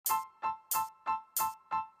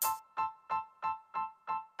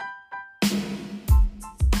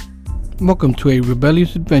Welcome to a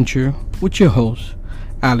rebellious adventure with your host,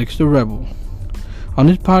 Alex the Rebel. On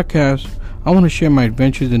this podcast, I want to share my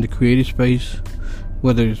adventures in the creative space,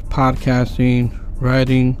 whether it's podcasting,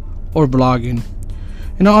 writing, or blogging.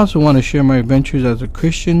 And I also want to share my adventures as a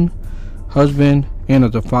Christian, husband, and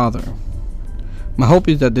as a father. My hope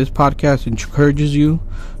is that this podcast encourages you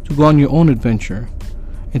to go on your own adventure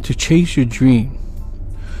and to chase your dream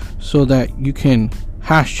so that you can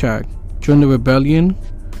join the rebellion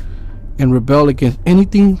and rebel against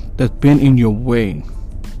anything that's been in your way.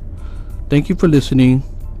 Thank you for listening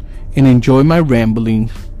and enjoy my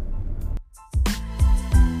ramblings.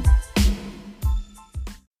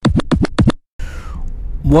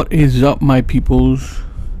 What is up, my peoples?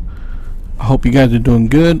 I hope you guys are doing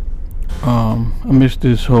good. Amidst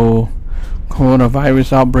this whole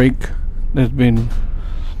coronavirus outbreak that's been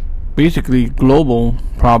basically global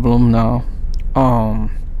problem now.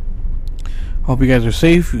 Hope you guys are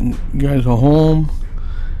safe, you guys are home,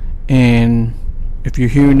 and if you're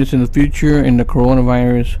hearing this in the future and the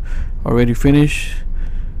coronavirus already finished,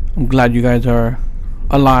 I'm glad you guys are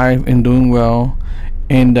alive and doing well,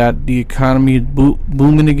 and that the economy is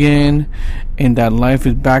booming again, and that life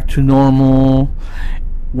is back to normal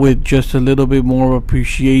with just a little bit more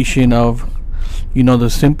appreciation of, the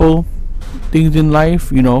simple things in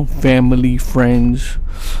life, family, friends,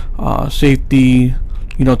 safety,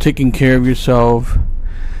 taking care of yourself.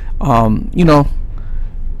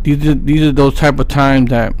 These are those type of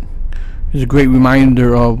times that is a great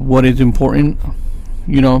reminder of what is important,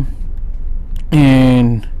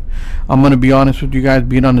 and I'm gonna be honest with you guys,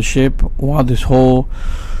 being on the ship while this whole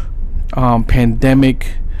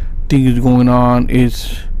pandemic thing is going on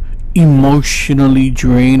is emotionally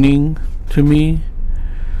draining to me.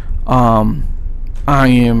 I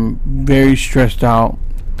am very stressed out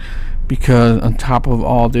because on top of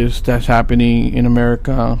all this that's happening in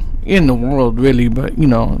America, in the world really, but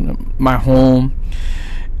my home,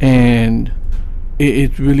 and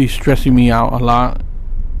it's really stressing me out a lot,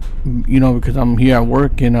 because I'm here at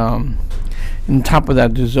work, and on top of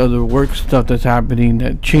that there's other work stuff that's happening,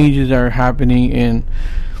 that changes are happening, and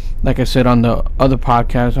like I said on the other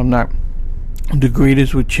podcast, I'm not the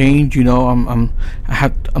greatest with change. I'm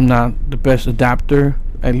not the best adapter,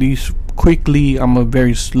 at least quickly. I'm a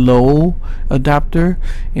very slow adapter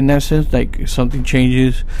in that sense. Like if something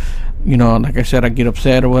changes, like I said, I get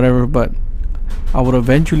upset or whatever, but I would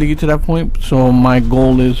eventually get to that point. So my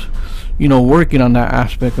goal is working on that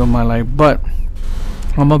aspect of my life. But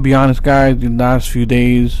I'm gonna be honest, guys, the last few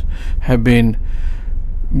days have been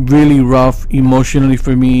really rough emotionally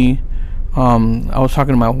for me. I was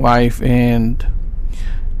talking to my wife, and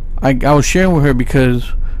I was sharing with her,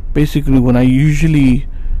 because basically when I usually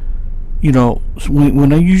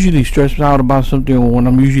when I usually stress out about something, or when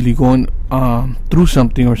I'm usually going through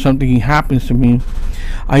something, or something happens to me,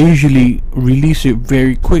 I usually release it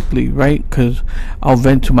very quickly, right? Because I'll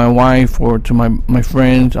vent to my wife or to my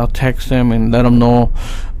friends. I'll text them and let them know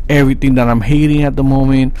everything that I'm hating at the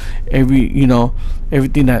moment,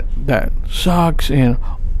 everything that sucks, and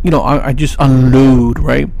I just unload,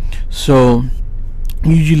 right? So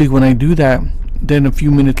usually when I do that, then a few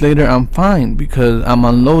minutes later I'm fine because I'm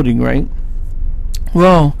unloading, right?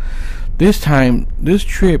 Well, this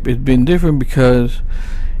trip has been different, because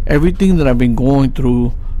everything that I've been going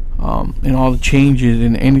through, and all the changes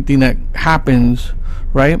and anything that happens,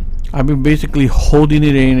 right, I've been basically holding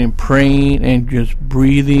it in and praying and just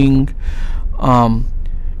breathing,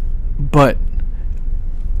 but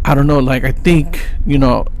I don't know, like I think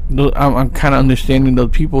I'm kind of understanding those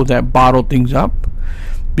people that bottle things up,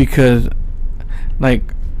 because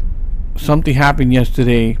like something happened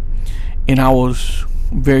yesterday and I was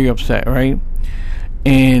very upset, right?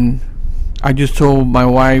 And I just told my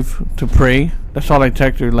wife to pray. That's all I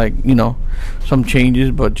texted her, like some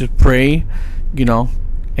changes, but just pray,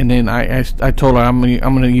 and then I told her I'm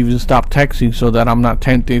gonna even stop texting so that I'm not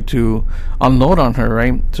tempted to unload on her,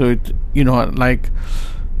 right? So it like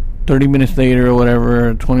 30 minutes later or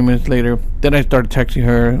whatever, 20 minutes later, then I started texting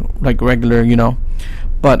her like regular,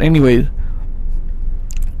 but anyways,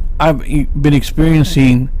 I've been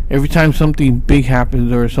experiencing, every time something big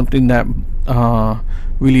happens or something that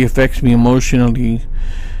really affects me emotionally,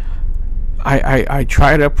 I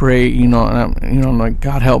try to pray, and I'm like,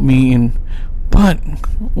 God help me. But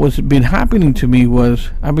what's been happening to me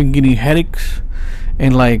was I've been getting headaches,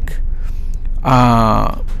 and like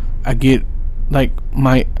I get like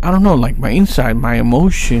my inside, my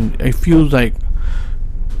emotion, it feels like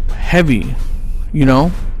heavy,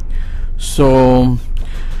 so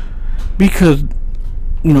because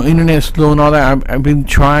internet's slow and all that, I've been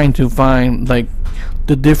trying to find like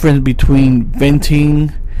the difference between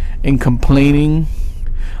venting and complaining.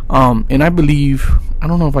 And I believe, I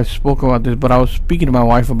don't know if I spoke about this, but I was speaking to my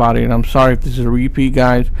wife about it, and I'm sorry if this is a repeat,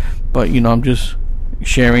 guys, but I'm just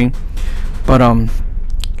sharing. But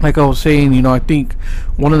like I was saying, I think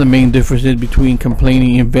one of the main differences between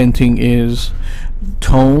complaining and venting is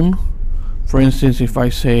tone. For instance, if I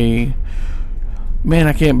say, man,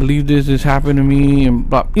 I can't believe this happened to me, and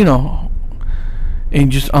blah,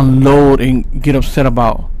 and just unload and get upset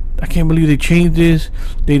about, I can't believe they changed this,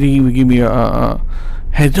 they didn't even give me a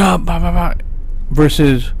heads up, blah blah blah,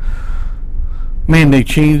 versus, man, they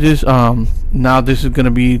changed this, now this is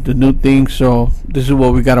gonna be the new thing, so this is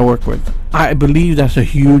what we gotta work with. I believe that's a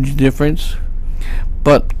huge difference.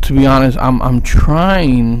 But to be honest, I'm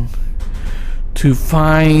trying to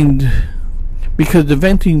find, because the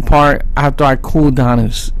venting part after I cool down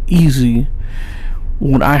is easy.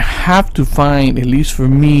 What I have to find, at least for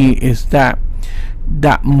me, is that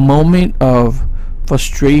moment of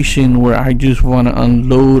frustration where I just want to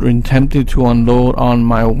unload, and tempted to unload on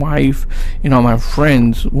my wife and on my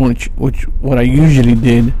friends, which what I usually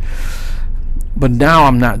did. But now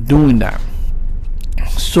I'm not doing that.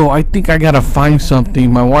 So I think I gotta find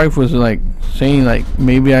something. My wife was like saying, like,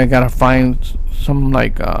 maybe I gotta find some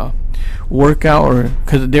like workout, or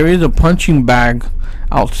because there is a punching bag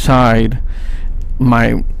outside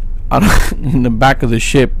my in the back of the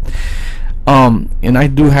ship, and I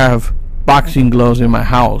do have boxing gloves in my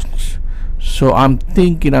house, so I'm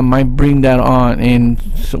thinking I might bring that on, and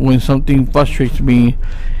when something frustrates me,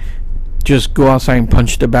 just go outside and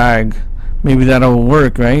punch the bag. Maybe that'll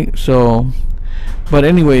work, right? So, but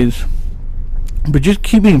anyways, but just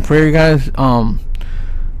keep me in prayer, guys.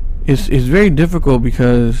 It's very difficult,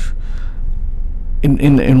 because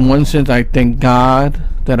in one sense I thank God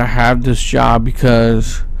that I have this job,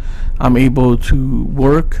 because I'm able to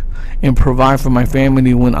work and provide for my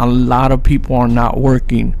family when a lot of people are not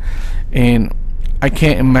working. And I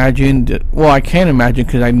can't imagine that, well, I can't imagine,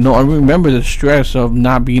 because I remember the stress of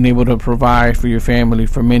not being able to provide for your family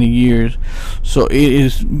for many years. So it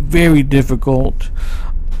is very difficult,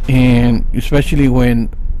 and especially when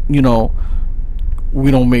we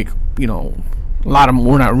don't make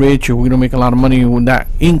we're not rich, or we don't make a lot of money, when that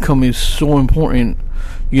income is so important,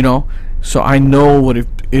 so I know what it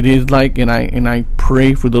is like, and I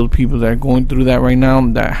pray for those people that are going through that right now,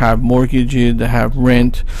 that have mortgages, that have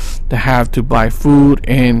rent, that have to buy food,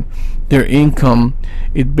 and their income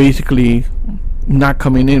is basically not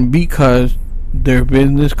coming in because their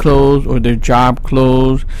business closed or their job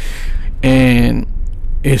closed, and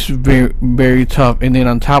it's very, very tough. And then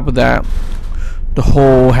on top of that, the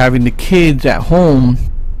whole having the kids at home,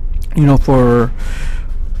 for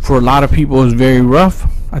a lot of people is very rough.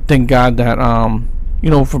 I thank God that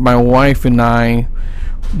for my wife and I,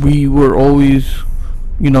 we were always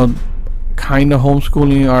kind of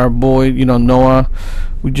homeschooling our boy, Noah.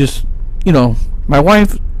 We just, my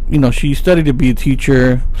wife, she studied to be a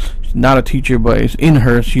teacher. She's not a teacher, but it's in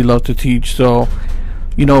her. She loves to teach. So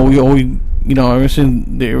we always, ever since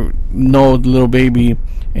they know the little baby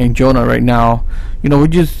and Jonah right now, we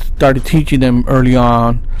just started teaching them early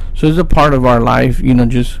on. So it's a part of our life,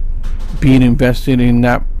 just being invested in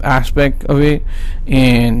that aspect of it.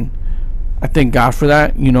 And I thank God for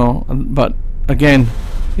that, but again,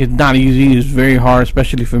 it's not easy. It's very hard,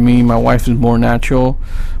 especially for me. My wife is more natural,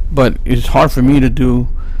 but it's hard for me to do.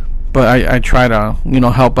 But I try to,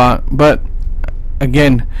 help out. But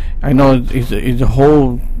again, I know it's a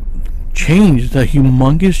whole change, it's a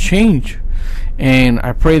humongous change. And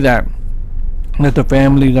I pray that the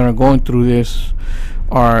families that are going through this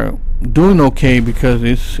are doing okay, because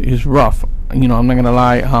it's rough. I'm not gonna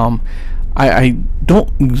lie. I don't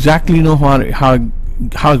exactly know how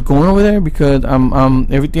it's going over there, because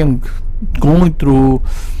everything I'm going through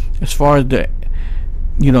as far as the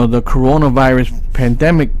coronavirus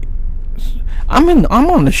pandemic. I'm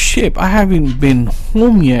on the ship. I haven't been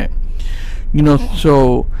home yet.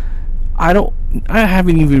 So I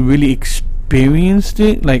haven't even really experienced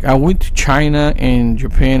it. Like, I went to China and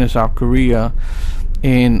Japan and South Korea,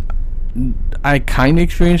 and I kind of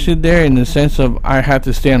experienced it there, in the sense of I had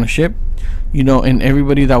to stay on a ship, and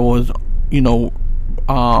everybody that was,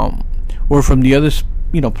 were from the other,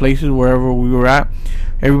 places wherever we were at.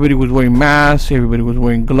 Everybody was wearing masks, everybody was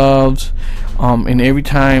wearing gloves, and every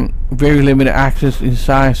time, very limited access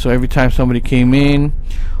inside. So every time somebody came in,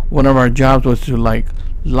 one of our jobs was to like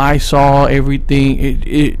Lysol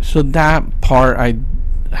everything. So that part I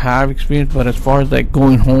have experienced. But as far as like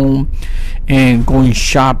going home and going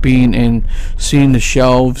shopping and seeing the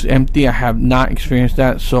shelves empty, I have not experienced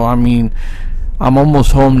that. So I mean, I'm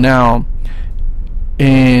almost home now,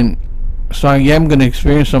 and so I am gonna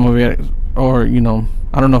experience some of it, or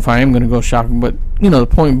I don't know if I am going to go shopping, but the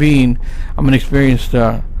point being, I'm going to experience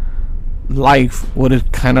the life, what it's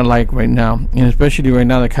kind of like right now, and especially right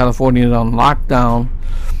now that California is on lockdown,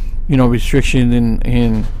 restrictions,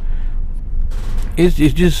 and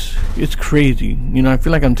it's crazy. I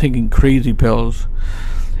feel like I'm taking crazy pills,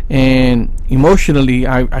 and emotionally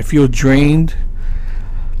I feel drained.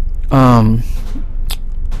 So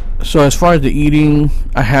as far as the eating,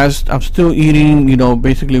 I'm still eating,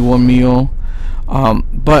 basically one meal,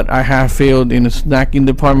 but I have failed in the snacking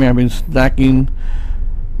department. I've been snacking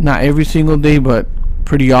not every single day, but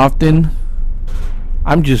pretty often.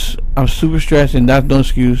 I'm super stressed, and that's no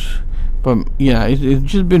excuse. But yeah, it's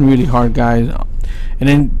just been really hard, guys. And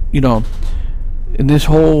then in this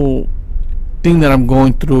whole thing that I'm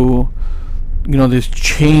going through, this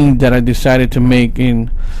change that I decided to make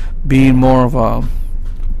in being more of a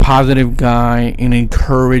positive guy, an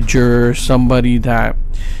encourager, somebody that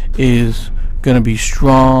is gonna be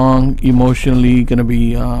strong emotionally, gonna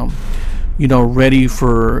be ready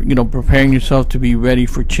for preparing yourself to be ready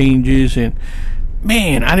for changes. And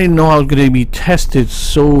man, I didn't know I was gonna be tested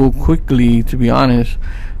so quickly, to be honest.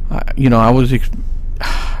 I was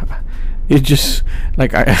it's just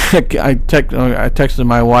like I texted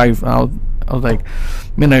my wife. I was like,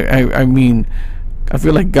 man, I mean, I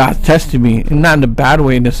feel like God's testing me, and not in a bad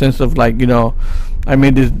way, in the sense of like, I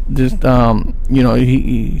made this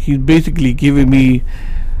he's basically giving me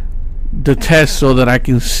the test so that I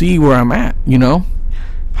can see where I'm at,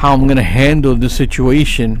 how I'm gonna handle the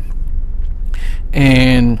situation.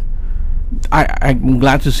 And I'm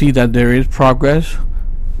glad to see that there is progress.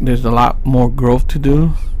 There's a lot more growth to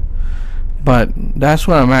do, but that's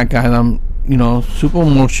where I'm at, guys. I'm super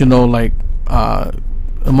emotional, like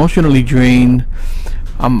emotionally drained.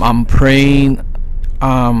 I'm praying,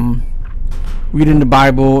 reading the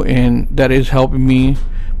Bible, and that is helping me.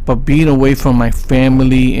 But being away from my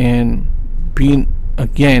family and being,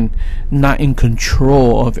 again, not in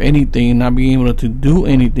control of anything, not being able to do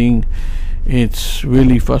anything, it's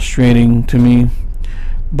really frustrating to me.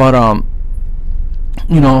 But I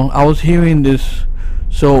was hearing this.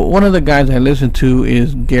 So one of the guys I listen to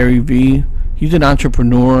is Gary Vee. He's an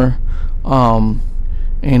entrepreneur,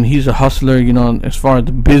 and he's a hustler, as far as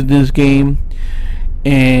the business game.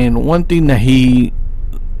 And one thing that he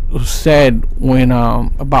said when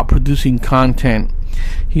about producing content,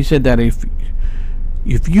 he said that if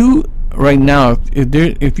you right now,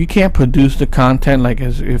 if you can't produce the content, like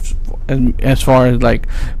as far as like,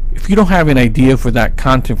 if you don't have an idea for that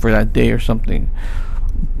content for that day or something,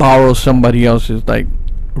 borrow somebody else's, like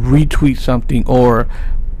retweet something, or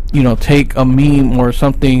take a meme or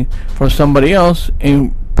something from somebody else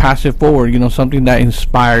and pass it forward. Something that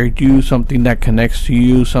inspired you, something that connects to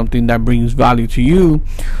you, something that brings value to you.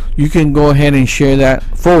 You can go ahead and share that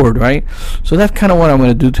forward, right? So that's kind of what I'm going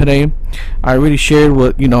to do today. I already shared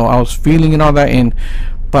what I was feeling and all that,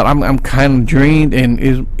 but I'm kind of drained,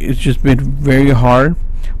 and it's just been very hard.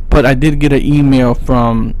 But I did get an email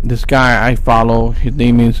from this guy I follow. His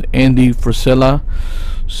name is Andy Frisella.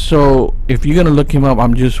 So if you're gonna look him up,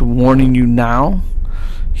 I'm just warning you now.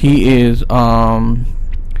 He is a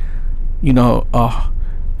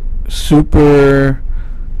super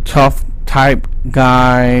tough type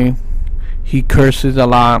guy. He curses a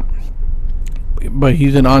lot, but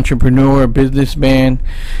he's an entrepreneur, a businessman,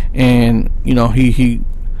 and he's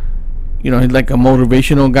like a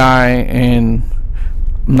motivational guy. And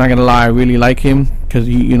I'm not gonna lie, I really like him, because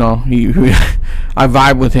he I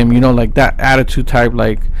vibe with him, like that attitude type,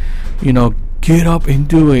 like get up and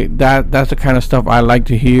do it. That's the kind of stuff I like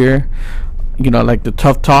to hear, like the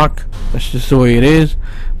tough talk. That's just the way it is.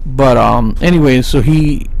 But anyways, so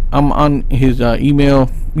I'm on his email,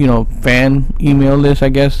 fan email list, I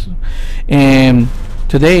guess. And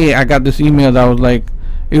today I got this email that was like,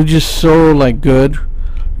 it was just so like good,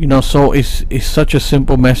 so it's such a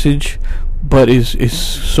simple message, but it's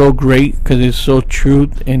so great because it's so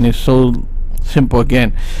true and it's so simple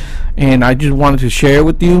again. And I just wanted to share it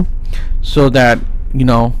with you so that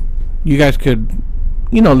you guys could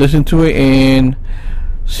listen to it and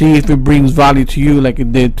see if it brings value to you like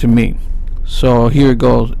it did to me. So here it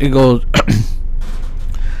goes.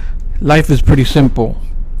 Life is pretty simple.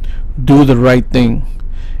 Do the right thing.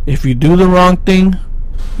 If you do the wrong thing,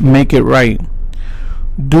 make it right.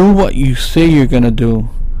 Do what you say you're gonna do,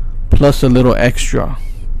 plus a little extra.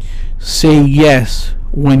 Say yes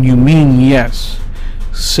when you mean yes.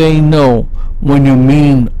 Say no when you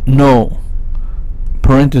mean no.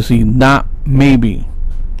 Parenthesis, not maybe.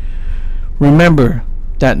 Remember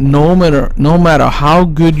that no matter how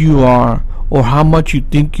good you are or how much you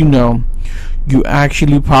think you know, you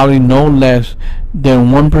actually probably know less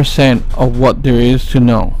than 1% of what there is to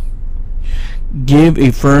know. Give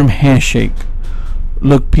a firm handshake.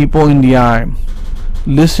 Look people in the eye.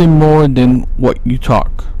 Listen more than what you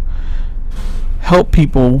talk. Help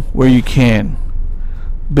people where you can.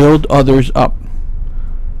 Build others up.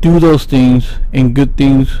 Do those things and good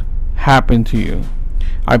things happen to you.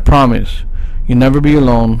 I promise. You'll never be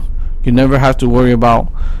alone. You never have to worry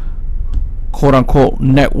about quote unquote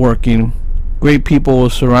networking. Great people will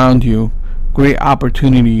surround you. Great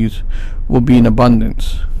opportunities will be in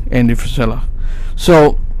abundance. Andy Frisella.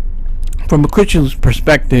 So from a Christian's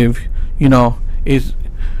perspective, is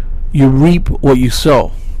you reap what you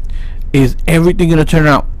sow. Is everything going to turn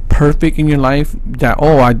out perfect in your life? That,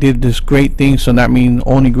 oh, I did this great thing, so that means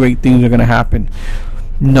only great things are going to happen?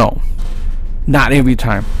 No, not every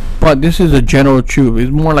time. But this is a general truth.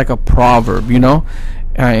 It's more like a proverb,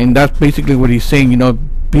 and that's basically what he's saying.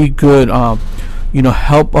 Be good,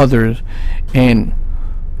 help others, and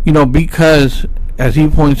because as he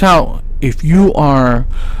points out, if you are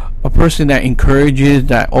a person that encourages,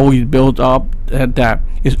 that always builds up, that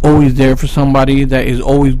is always there for somebody, that is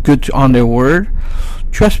always good on their word,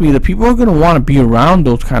 trust me, the people are going to want to be around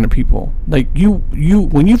those kind of people. Like you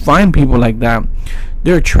when you find people like that,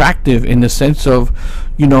 they're attractive in the sense of,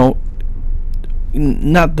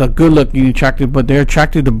 not the good looking attractive, but they're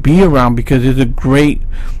attractive to be around because it's a great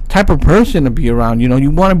type of person to be around.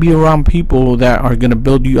 You want to be around people that are going to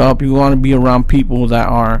build you up. You want to be around people that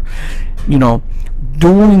are,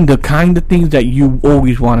 doing the kind of things that you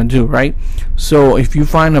always want to do, right? So if you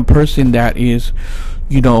find a person that is,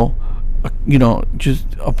 just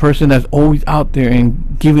a person that's always out there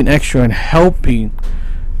and giving extra and helping,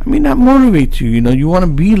 that motivates you. You want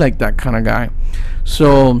to be like that kind of guy.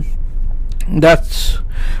 So that's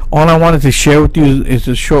all I wanted to share with you. Is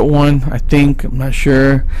a short one, I think. I'm not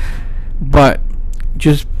sure, but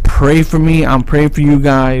just pray for me. I'm praying for you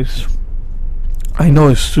guys. I know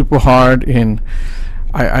it's super hard, and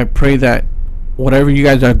I pray that whatever you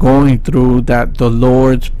guys are going through, that the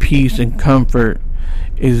Lord's peace and comfort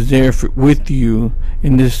is there with you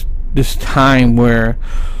in this time where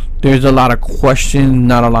there's a lot of questions,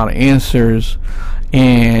 not a lot of answers,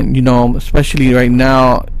 and especially right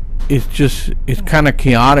now, it's kind of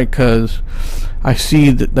chaotic because I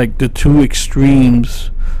see that, like, the two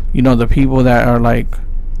extremes. The people that are like,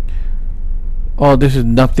 oh, this is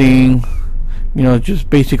nothing, just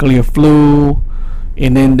basically a flu,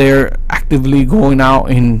 and then they're actively going out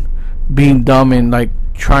and being dumb and like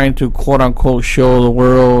trying to quote unquote show the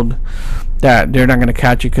world that they're not going to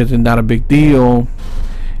catch it because it's not a big deal.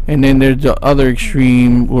 And then there's the other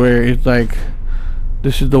extreme where it's like,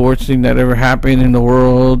 this is the worst thing that ever happened in the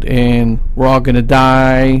world and we're all going to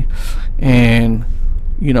die. And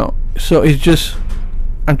so it's just,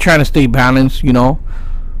 I'm trying to stay balanced. I'm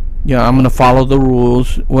going to follow the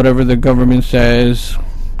rules, whatever the government says,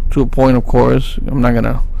 to a point, of course. I'm not going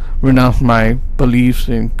to renounce my beliefs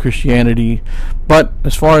in Christianity, but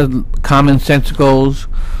as far as common sense goes,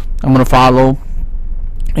 I'm going to follow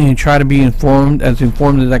and try to be informed as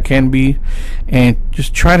I can be, and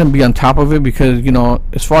just try to be on top of it, because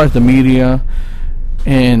as far as the media,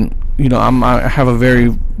 and I have a very,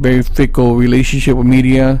 very fickle relationship with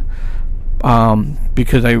media,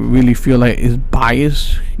 because I really feel like it's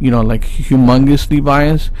biased, like humongously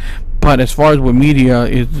biased. But as far as with media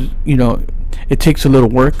is, it takes a little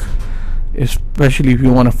work, especially if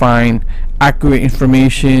you want to find accurate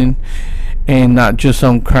information and not just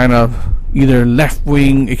some kind of either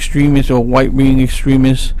left-wing extremist or right-wing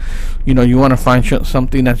extremist. You want to find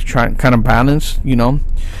something that's kind of balanced.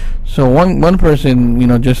 So one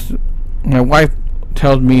person, just my wife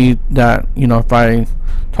tells me that if I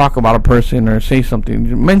talk about a person or say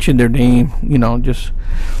something, mention their name,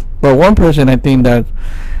 but one person I think that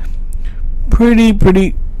pretty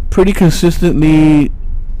consistently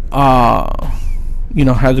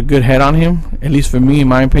has a good head on him, at least for me, in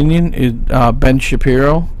my opinion, is Ben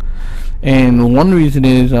Shapiro. And one reason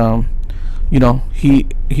is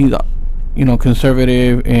he's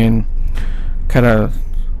conservative and kind of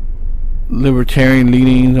libertarian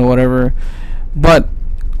leanings or whatever. But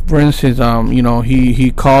for instance,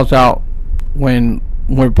 he calls out when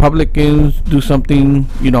Republicans do something,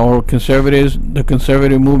 or conservatives, the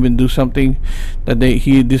conservative movement do something that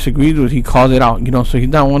he disagrees with. He calls it out, so he's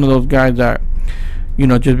not one of those guys that,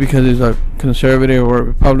 just because he's a conservative or a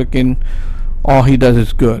Republican, all he does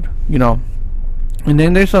is good, And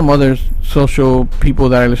then there's some other social people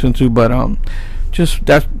that I listen to, but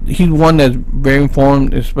he's one that's very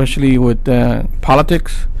informed, especially with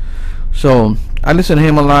politics. So I listen to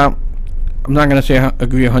him a lot. I'm not gonna say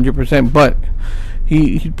agree 100%, but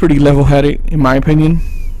he's pretty level-headed in my opinion,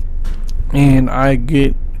 and I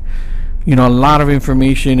get a lot of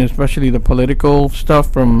information, especially the political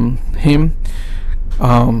stuff, from him.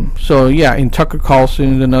 So yeah, and Tucker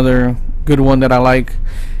Carlson is another good one that I like.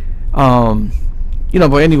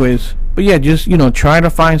 But anyways, but yeah, just try to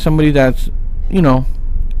find somebody that's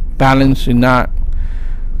balanced and not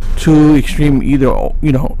too extreme either.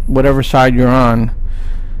 Whatever side you're on,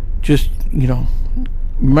 just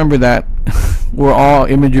remember that we're all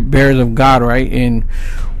image bearers of God, right? And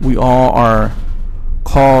we all are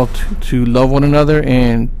called to love one another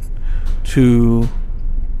and to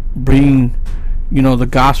bring the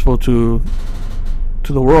gospel to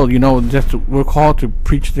the world. We're called to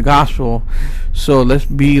preach the gospel. So let's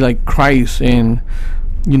be like Christ and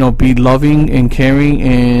be loving and caring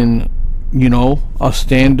and a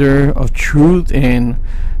standard of truth and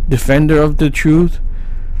defender of the truth,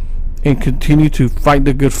 and continue to fight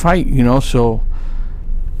the good fight. So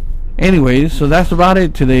anyways, so that's about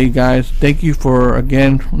it today, guys. Thank you for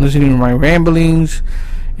again listening to my ramblings,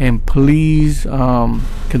 and please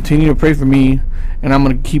continue to pray for me, and I'm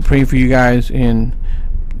gonna keep praying for you guys, and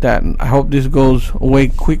that I hope this goes away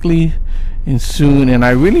quickly and soon. And I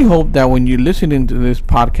really hope that when you're listening to this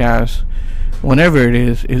podcast, whenever it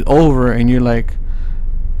is over, and you're like,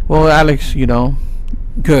 well, Alex,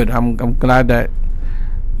 good, I'm glad that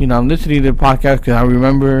I'm listening to the podcast because I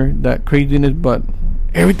remember that craziness, but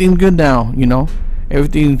everything's good now.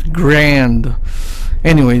 Everything's grand.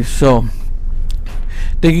 Anyways, so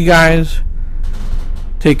thank you guys.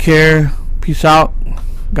 Take care. Peace out.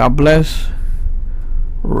 God bless.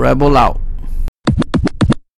 Rebel out.